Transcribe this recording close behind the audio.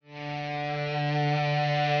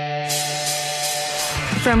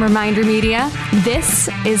From Reminder Media, this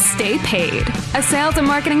is Stay Paid, a sales and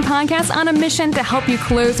marketing podcast on a mission to help you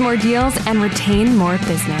close more deals and retain more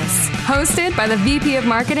business. Hosted by the VP of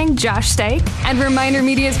Marketing, Josh Stike, and Reminder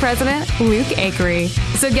Media's president, Luke Acree.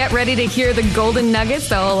 So get ready to hear the golden nuggets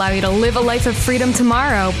that will allow you to live a life of freedom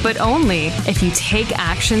tomorrow, but only if you take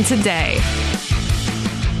action today.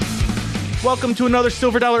 Welcome to another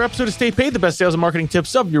Silver Dollar episode of Stay Paid, the best sales and marketing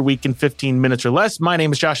tips of your week in 15 minutes or less. My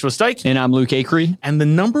name is Joshua Stike. And I'm Luke Acree. And the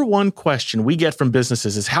number one question we get from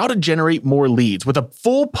businesses is how to generate more leads. With a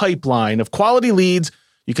full pipeline of quality leads,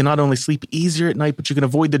 you can not only sleep easier at night, but you can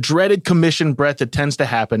avoid the dreaded commission breath that tends to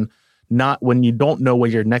happen not when you don't know where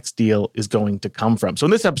your next deal is going to come from. So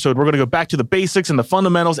in this episode, we're going to go back to the basics and the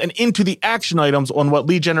fundamentals and into the action items on what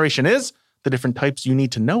lead generation is, the different types you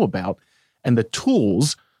need to know about, and the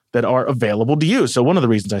tools that are available to you. So one of the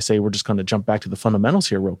reasons I say we're just going to jump back to the fundamentals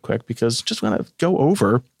here real quick, because just want to go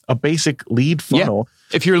over a basic lead funnel.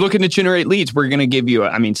 Yeah. If you're looking to generate leads, we're going to give you,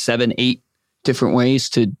 7, 8 different ways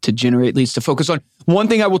to generate leads to focus on. One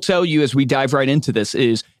thing I will tell you as we dive right into this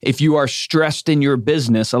is if you are stressed in your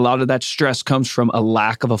business, a lot of that stress comes from a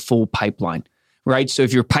lack of a full pipeline, right? So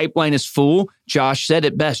if your pipeline is full, Josh said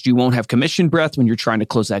it best, you won't have commission breath when you're trying to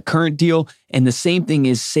close that current deal. And the same thing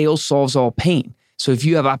is sales solves all pain. So if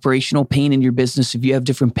you have operational pain in your business, if you have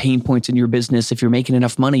different pain points in your business, if you're making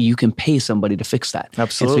enough money, you can pay somebody to fix that.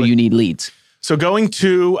 Absolutely. And so you need leads. So going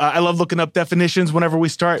to, I love looking up definitions whenever we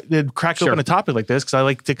start to crack open a topic like this, because I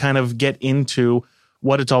like to kind of get into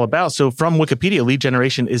what it's all about. So from Wikipedia, lead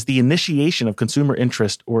generation is the initiation of consumer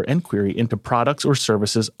interest or inquiry into products or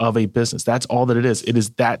services of a business. That's all that it is. It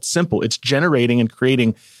is that simple. It's generating and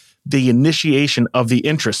creating the initiation of the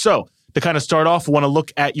interest. So to kind of start off, want to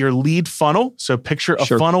look at your lead funnel. So picture a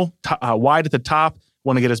funnel wide at the top.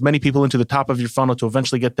 Want to get as many people into the top of your funnel to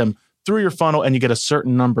eventually get them through your funnel, and you get a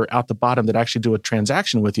certain number out the bottom that actually do a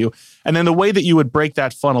transaction with you. And then the way that you would break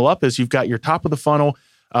that funnel up is you've got your top of the funnel,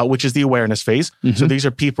 which is the awareness phase. Mm-hmm. So these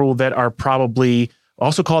are people that are probably,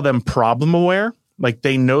 also call them problem aware. Like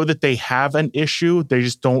they know that they have an issue. They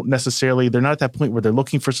just don't necessarily, they're not at that point where they're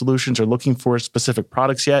looking for solutions or looking for specific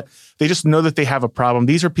products yet. They just know that they have a problem.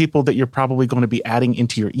 These are people that you're probably going to be adding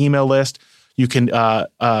into your email list. You can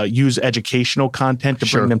use educational content to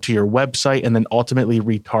bring them to your website and then ultimately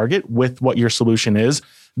retarget with what your solution is.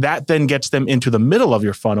 That then gets them into the middle of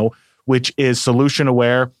your funnel, which is solution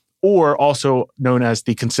aware, or also known as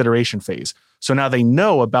the consideration phase. So now they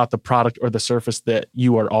know about the product or the service that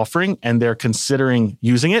you are offering and they're considering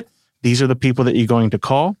using it. These are the people that you're going to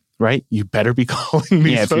call, right? You better be calling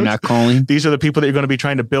these folks. If you're not calling. These are the people that you're going to be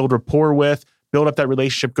trying to build rapport with, build up that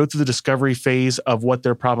relationship, go through the discovery phase of what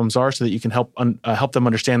their problems are so that you can help them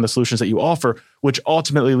understand the solutions that you offer, which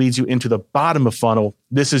ultimately leads you into the bottom of funnel.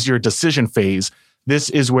 This is your decision phase.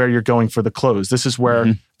 This is where you're going for the close. This is where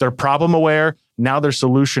they're problem aware. Now they're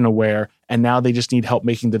solution aware, and now they just need help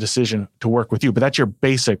making the decision to work with you. But that's your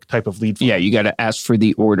basic type of lead funnel. Yeah, you got to ask for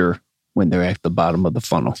the order when they're at the bottom of the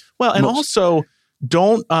funnel. Well, and also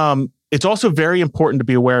don't, it's also very important to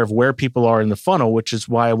be aware of where people are in the funnel, which is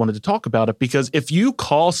why I wanted to talk about it. Because if you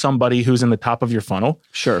call somebody who's in the top of your funnel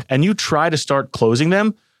and you try to start closing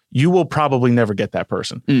them, you will probably never get that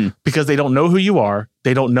person because they don't know who you are.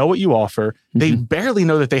 They don't know what you offer. They barely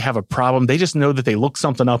know that they have a problem. They just know that they looked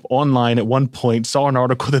something up online at one point, saw an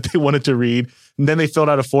article that they wanted to read, and then they filled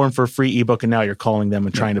out a form for a free ebook, and now you're calling them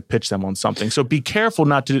and trying to pitch them on something. So be careful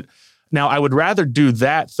not to. Now, I would rather do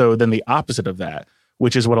that, though, than the opposite of that,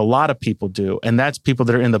 which is what a lot of people do. And that's people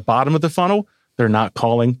that are in the bottom of the funnel. They're not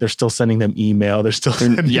calling. They're still sending them email. They're still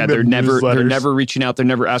sending them they're never reaching out. They're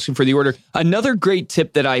never asking for the order. Another great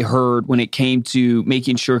tip that I heard when it came to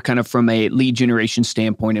making sure kind of from a lead generation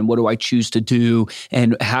standpoint and what do I choose to do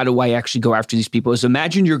and how do I actually go after these people is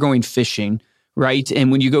imagine you're going fishing, right?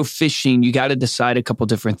 And when you go fishing, you got to decide a couple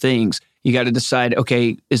different things. You got to decide,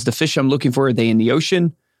 okay, is the fish I'm looking for, are they in the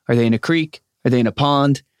ocean? Are they in a creek? Are they in a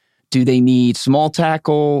pond? Do they need small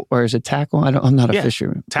tackle or is it tackle? I'm not a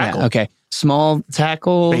fisherman. Tackle. Yeah, okay. Small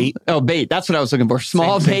tackle. Bait. Oh, bait. That's what I was looking for.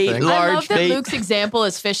 Small Same bait, thing. large I love that bait. Luke's example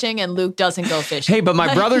is fishing and Luke doesn't go fishing. Hey, but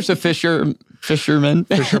my brother's a fisherman. Fisher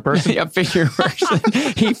person? Yeah, fisher person.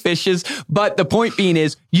 He fishes. But the point being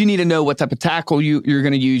is you need to know what type of tackle you're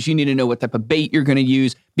going to use. You need to know what type of bait you're going to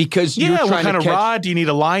use because you're trying what kind to of rod? Do you need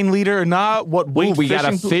a line leader or not? What weight? We got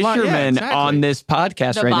a fisherman on this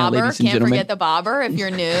podcast The right now, bobber, ladies and can't gentlemen. forget the bobber if you're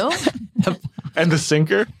new. And the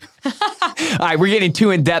sinker? All right, we're getting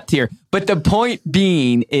too in depth here. But the point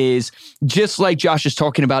being is just like Josh is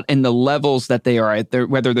talking about in the levels that they are at,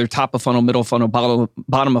 whether they're top of funnel, middle funnel,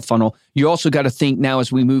 bottom of funnel, you also got to think now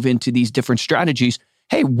as we move into these different strategies,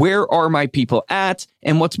 hey, where are my people at?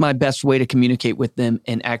 And what's my best way to communicate with them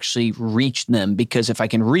and actually reach them? Because if I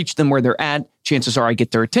can reach them where they're at, chances are I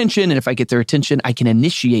get their attention. And if I get their attention, I can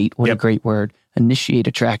initiate, what a great word, initiate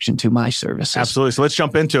attraction to my services. Absolutely. So let's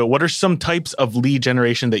jump into it. What are some types of lead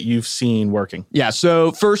generation that you've seen working? Yeah.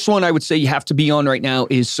 So first one I would say you have to be on right now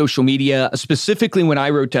is social media. Specifically, when I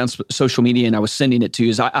wrote down social media and I was sending it to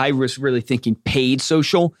you, I was really thinking paid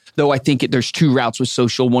social, though I think there's two routes with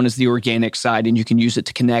social. One is the organic side, and you can use it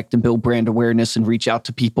to connect and build brand awareness and reach out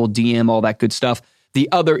to people, DM, all that good stuff. The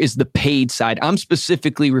other is the paid side. I'm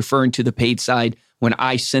specifically referring to the paid side when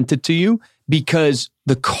I sent it to you because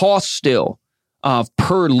the cost still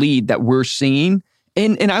per lead that we're seeing,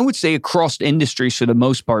 and I would say across industries for the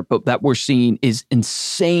most part, but that we're seeing is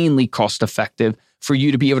insanely cost effective for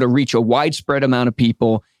you to be able to reach a widespread amount of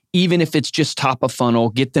people, even if it's just top of funnel,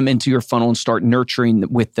 get them into your funnel and start nurturing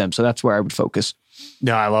with them. So that's where I would focus.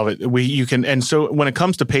 No, I love it. And so when it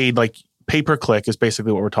comes to paid, like pay-per-click is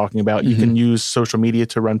basically what we're talking about. You can use social media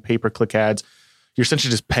to run pay-per-click ads. You're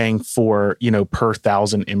essentially just paying for, per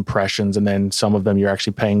 1,000 impressions. And then some of them you're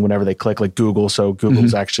actually paying whenever they click, like Google. So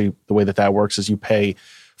Google's actually, the way that works is you pay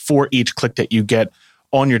for each click that you get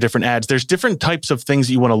on your different ads. There's different types of things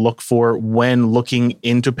that you want to look for when looking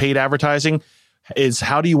into paid advertising. Is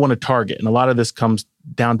how do you want to target? And a lot of this comes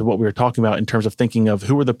down to what we were talking about in terms of thinking of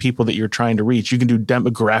who are the people that you're trying to reach. You can do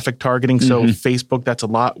demographic targeting. So Facebook, that's a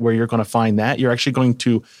lot where you're going to find that. You're actually going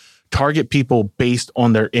to target people based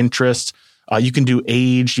on their interests. You can do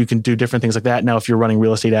age, you can do different things like that. Now, if you're running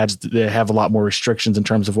real estate ads, they have a lot more restrictions in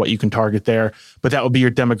terms of what you can target there, but that would be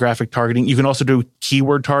your demographic targeting. You can also do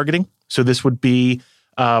keyword targeting. So this would be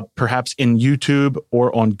perhaps in YouTube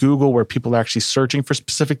or on Google where people are actually searching for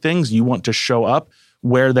specific things. You want to show up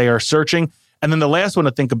where they are searching. And then the last one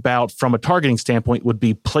to think about from a targeting standpoint would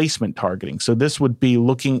be placement targeting. So this would be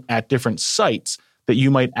looking at different sites that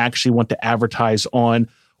you might actually want to advertise on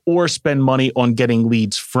or spend money on getting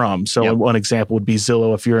leads from. So one example would be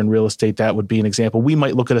Zillow. If you're in real estate, that would be an example. We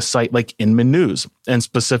might look at a site like Inman News and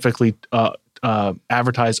specifically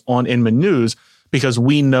advertise on Inman News because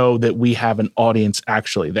we know that we have an audience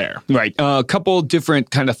actually there. Right. A couple different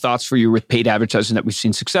kind of thoughts for you with paid advertising that we've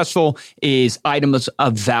seen successful is items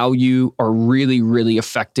of value are really, really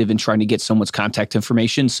effective in trying to get someone's contact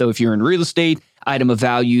information. So if you're in real estate, item of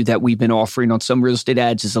value that we've been offering on some real estate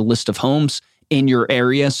ads is a list of homes in your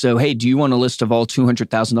area. So, hey, do you want a list of all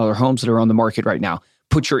 $200,000 homes that are on the market right now?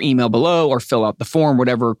 Put your email below or fill out the form,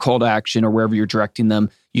 whatever call to action or wherever you're directing them.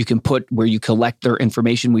 You can put where you collect their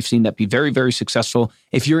information. We've seen that be very, very successful.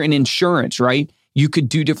 If you're in insurance, right, you could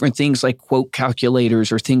do different things like quote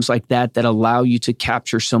calculators or things like that that allow you to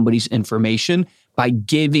capture somebody's information by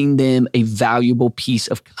giving them a valuable piece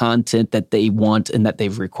of content that they want and that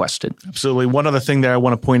they've requested. Absolutely. One other thing that I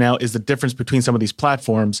want to point out is the difference between some of these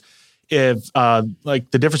platforms. If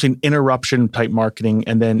like the difference between interruption type marketing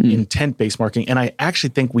and then intent-based marketing. And I actually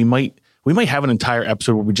think we might have an entire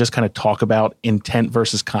episode where we just kind of talk about intent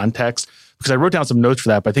versus context, because I wrote down some notes for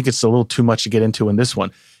that, but I think it's a little too much to get into in this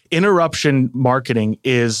one. Interruption marketing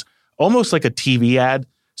is almost like a TV ad.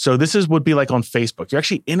 So this would be like on Facebook. You're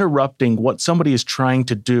actually interrupting what somebody is trying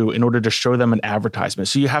to do in order to show them an advertisement.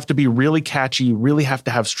 So you have to be really catchy. You really have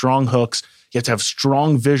to have strong hooks. You have to have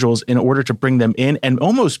strong visuals in order to bring them in and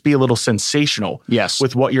almost be a little sensational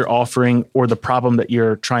with what you're offering or the problem that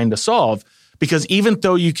you're trying to solve. Because even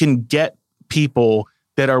though you can get people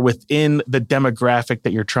that are within the demographic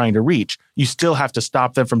that you're trying to reach, you still have to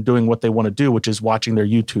stop them from doing what they want to do, which is watching their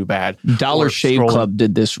YouTube ad. Dollar Shave Club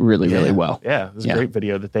did this really, really well. Yeah, it was a great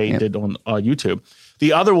video that they did on YouTube.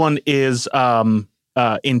 The other one is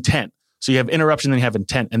intent. So you have interruption, then you have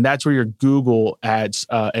intent. And that's where your Google ads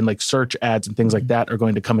and like search ads and things like that are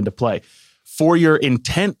going to come into play. For your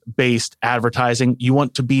intent-based advertising, you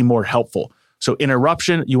want to be more helpful. So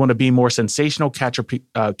interruption, you want to be more sensational, catch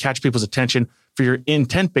people's attention. For your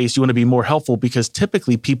intent-based, you want to be more helpful because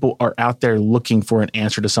typically people are out there looking for an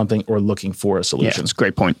answer to something or looking for a solution. Yeah, that's a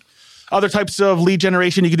great point. Other types of lead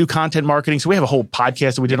generation, you can do content marketing. So we have a whole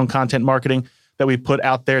podcast that we did on content marketing that we put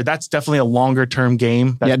out there. That's definitely a longer term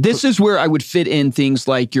game. This is where I would fit in things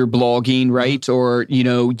like your blogging, right? Or,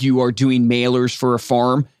 you are doing mailers for a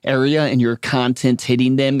farm area and your content's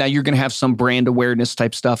hitting them. Now you're going to have some brand awareness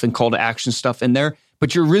type stuff and call to action stuff in there,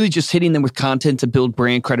 but you're really just hitting them with content to build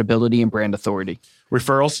brand credibility and brand authority.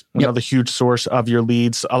 Referrals, another huge source of your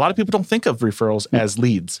leads. A lot of people don't think of referrals as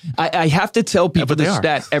leads. I have to tell people this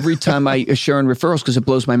stat every time I share on referrals because it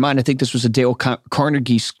blows my mind. I think this was a Dale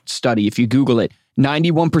Carnegie study. If you Google it,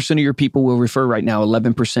 91% of your people will refer right now,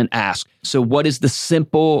 11% ask. So what is the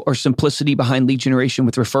simple or simplicity behind lead generation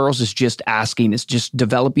with referrals is just asking. It's just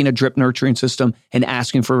developing a drip nurturing system and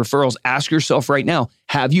asking for referrals. Ask yourself right now,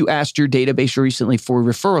 have you asked your database recently for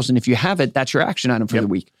referrals? And if you haven't, that's your action item for the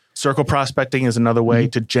week. Circle prospecting is another way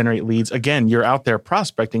to generate leads. Again, you're out there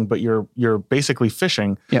prospecting, but you're basically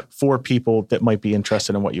fishing for people that might be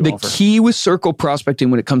interested in what you offer. The key with circle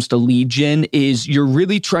prospecting when it comes to lead gen is you're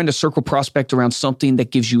really trying to circle prospect around something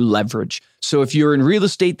that gives you leverage. So if you're in real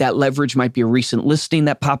estate, that leverage might be a recent listing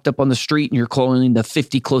that popped up on the street and you're calling the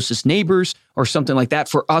 50 closest neighbors or something like that.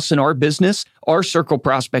 For us in our business, our circle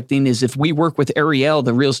prospecting is if we work with Ariel,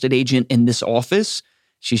 the real estate agent in this office,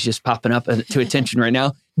 she's just popping up to attention right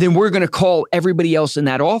now, then we're going to call everybody else in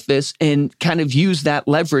that office and kind of use that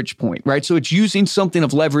leverage point, right? So it's using something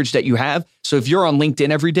of leverage that you have. So if you're on LinkedIn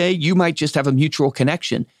every day, you might just have a mutual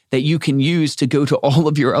connection that you can use to go to all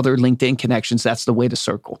of your other LinkedIn connections. That's the way to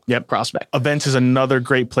circle. Prospect. Events is another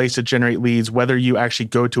great place to generate leads, whether you actually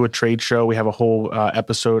go to a trade show. We have a whole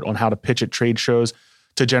episode on how to pitch at trade shows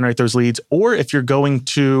to generate those leads. Or if you're going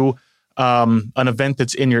to an event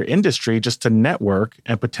that's in your industry, just to network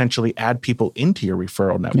and potentially add people into your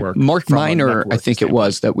referral network. Mark Miner, I think it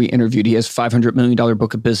was, that we interviewed. He has $500 million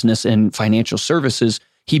book of business in financial services.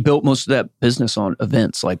 He built most of that business on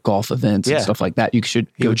events, like golf events and stuff like that. You should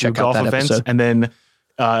go check out that episode. And then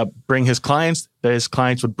bring his clients. His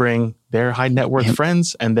clients would bring their high net worth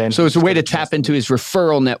friends. And then so it's a way to tap into his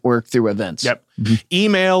referral network through events.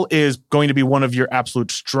 Email is going to be one of your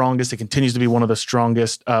absolute strongest. It continues to be one of the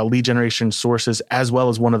strongest lead generation sources, as well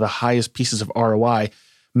as one of the highest pieces of ROI.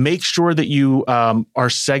 Make sure that you are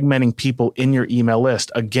segmenting people in your email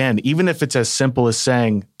list. Again, even if it's as simple as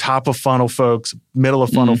saying top of funnel folks, middle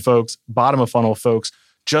of funnel folks, bottom of funnel folks,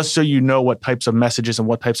 just so you know what types of messages and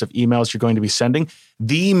what types of emails you're going to be sending.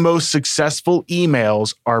 The most successful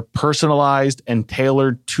emails are personalized and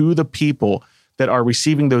tailored to the people that are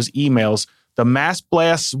receiving those emails. The mass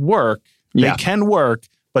blasts work. They can work,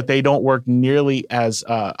 but they don't work nearly as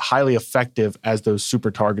highly effective as those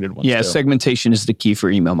super targeted ones. Yeah, segmentation is the key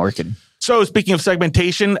for email marketing. So speaking of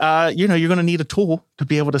segmentation, you're going to need a tool to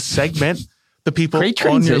be able to segment the people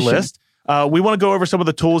on your list. We want to go over some of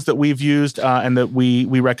the tools that we've used and that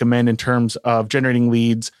we recommend in terms of generating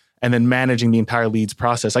leads and then managing the entire leads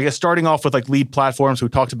process. I guess starting off with like lead platforms, we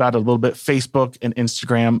talked about it a little bit. Facebook and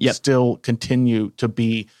Instagram still continue to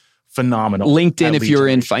be phenomenal. LinkedIn, if you're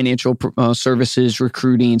in financial services,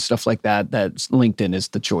 recruiting, stuff like that, that's LinkedIn is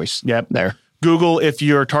the choice. There. Google, if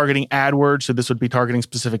you're targeting AdWords, so this would be targeting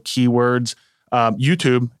specific keywords.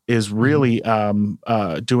 YouTube is really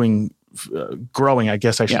growing, I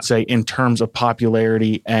guess I should say, in terms of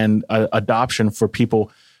popularity and adoption for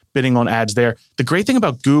people bidding on ads there. The great thing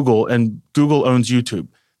about Google, and Google owns YouTube,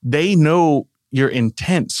 they know your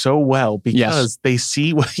intent so well because they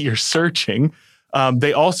see what you're searching.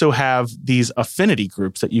 They also have these affinity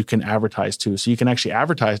groups that you can advertise to. So you can actually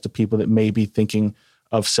advertise to people that may be thinking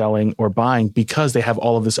of selling or buying because they have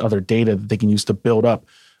all of this other data that they can use to build up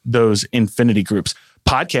those infinity groups.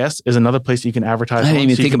 Podcast is another place that you can advertise. I didn't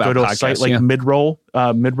even think about podcasts. Go to a site like Midroll,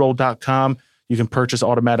 midroll.com. You can purchase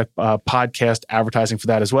automatic podcast advertising for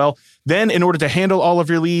that as well. Then in order to handle all of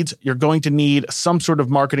your leads, you're going to need some sort of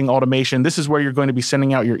marketing automation. This is where you're going to be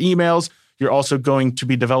sending out your emails. You're also going to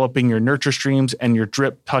be developing your nurture streams and your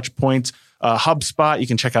drip touch points. HubSpot, you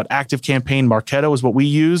can check out ActiveCampaign. Marketo is what we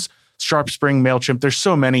use. SharpSpring, MailChimp. There's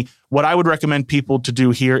so many. What I would recommend people to do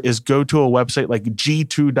here is go to a website like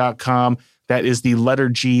g2.com. That is the letter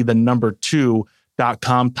G, the number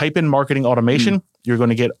 2.com. Type in marketing automation. You're going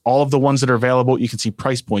to get all of the ones that are available. You can see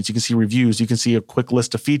price points. You can see reviews. You can see a quick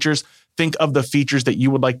list of features. Think of the features that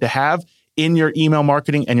you would like to have in your email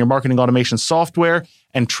marketing and your marketing automation software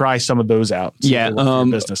and try some of those out.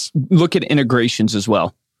 Business. Look at integrations as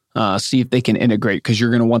well. See if they can integrate because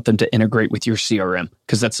you're going to want them to integrate with your CRM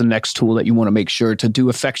because that's the next tool that you want to make sure to do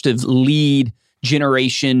effective lead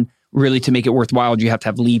generation. Really, to make it worthwhile, you have to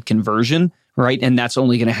have lead conversion, right? And that's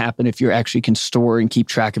only going to happen if you actually can store and keep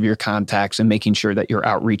track of your contacts and making sure that you're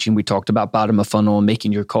outreaching. We talked about bottom of funnel and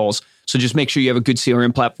making your calls. So just make sure you have a good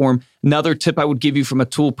CRM platform. Another tip I would give you from a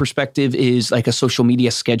tool perspective is like a social media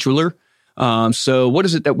scheduler. So what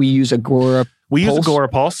is it that we use? Agora? We use Agora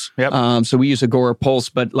Pulse. Yep. So we use Agora Pulse,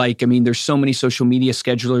 but there's so many social media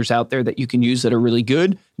schedulers out there that you can use that are really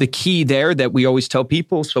good. The key there that we always tell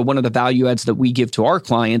people, so one of the value adds that we give to our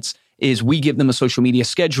clients is we give them a social media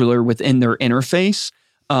scheduler within their interface,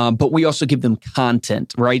 but we also give them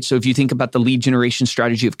content, right? So if you think about the lead generation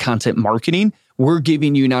strategy of content marketing, we're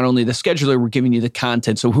giving you not only the scheduler, we're giving you the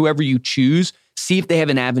content. So whoever you choose, See if they have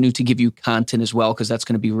an avenue to give you content as well, because that's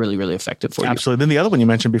going to be really, really effective for you. Absolutely. Then the other one you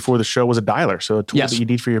mentioned before the show was a dialer. So a tool that you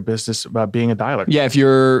need for your business about being a dialer. Yeah, if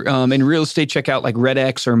you're in real estate, check out like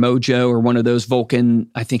RedX or Mojo or one of those Vulcan,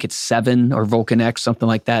 I think it's 7 or Vulcan X, something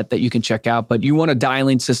like that you can check out. But you want a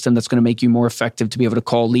dialing system that's going to make you more effective to be able to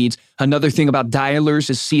call leads. Another thing about dialers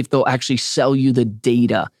is see if they'll actually sell you the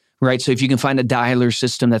data. Right. So if you can find a dialer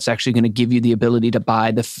system that's actually going to give you the ability to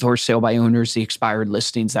buy the for sale by owners, the expired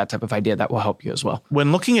listings, that type of idea, that will help you as well.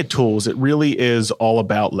 When looking at tools, it really is all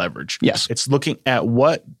about leverage. Yes. It's looking at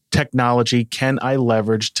what technology can I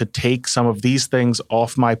leverage to take some of these things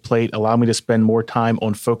off my plate, allow me to spend more time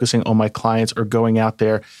on focusing on my clients or going out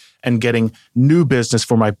there and getting new business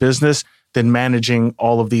for my business than managing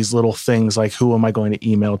all of these little things like who am I going to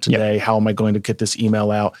email today? Yep. How am I going to get this email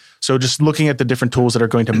out? So just looking at the different tools that are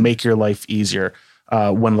going to make your life easier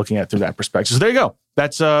when looking at it through that perspective. So there you go.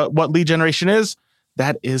 That's what lead generation is.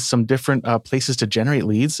 That is some different places to generate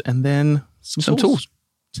leads and then some tools.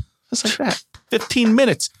 Just like that. 15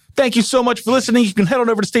 minutes. Thank you so much for listening. You can head on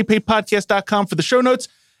over to staypaidpodcast.com for the show notes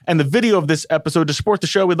and the video of this episode. To support the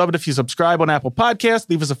show, we'd love it if you subscribe on Apple Podcasts,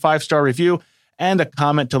 leave us a 5-star review, and a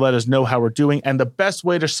comment to let us know how we're doing. And the best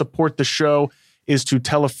way to support the show is to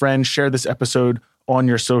tell a friend, share this episode on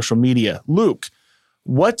your social media. Luke,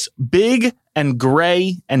 what's big and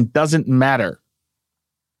gray and doesn't matter?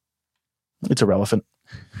 It's irrelevant.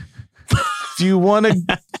 Do you want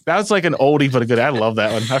to... That was like an oldie, but a good. I love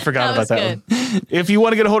that one. I forgot about that one. If you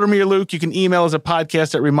want to get a hold of me or Luke, you can email us at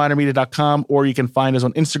podcast@remindermedia.com, or you can find us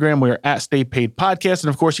on Instagram. We are at Stay Paid Podcast. And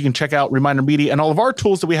of course, you can check out Reminder Media and all of our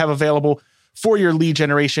tools that we have available for your lead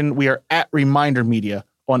generation. We are at Reminder Media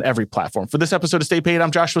on every platform. For this episode of Stay Paid,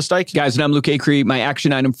 I'm Joshua Stike. Guys, and I'm Luke Acree. My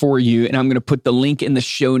action item for you, and I'm going to put the link in the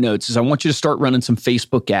show notes, is I want you to start running some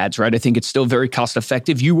Facebook ads, right? I think it's still very cost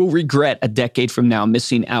effective. You will regret a decade from now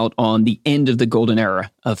missing out on the end of the golden era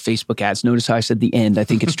of Facebook ads. Notice how I said the end. I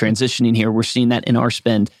think it's transitioning here. We're seeing that in our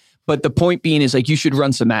spend. But the point being is like you should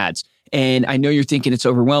run some ads. And I know you're thinking it's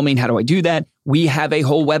overwhelming. How do I do that? We have a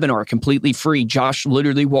whole webinar completely free. Josh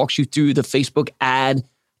literally walks you through the Facebook ad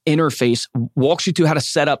interface, walks you through how to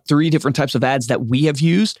set up 3 different types of ads that we have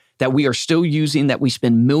used, that we are still using, that we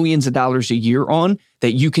spend millions of dollars a year on,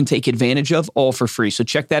 that you can take advantage of all for free. So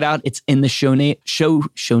check that out. It's in the show notes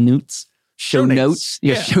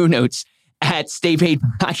at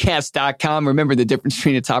staypaidpodcast.com. Remember, the difference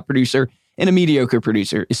between a top producer and a mediocre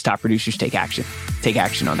producer is top producers take action. Take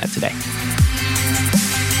action on that today.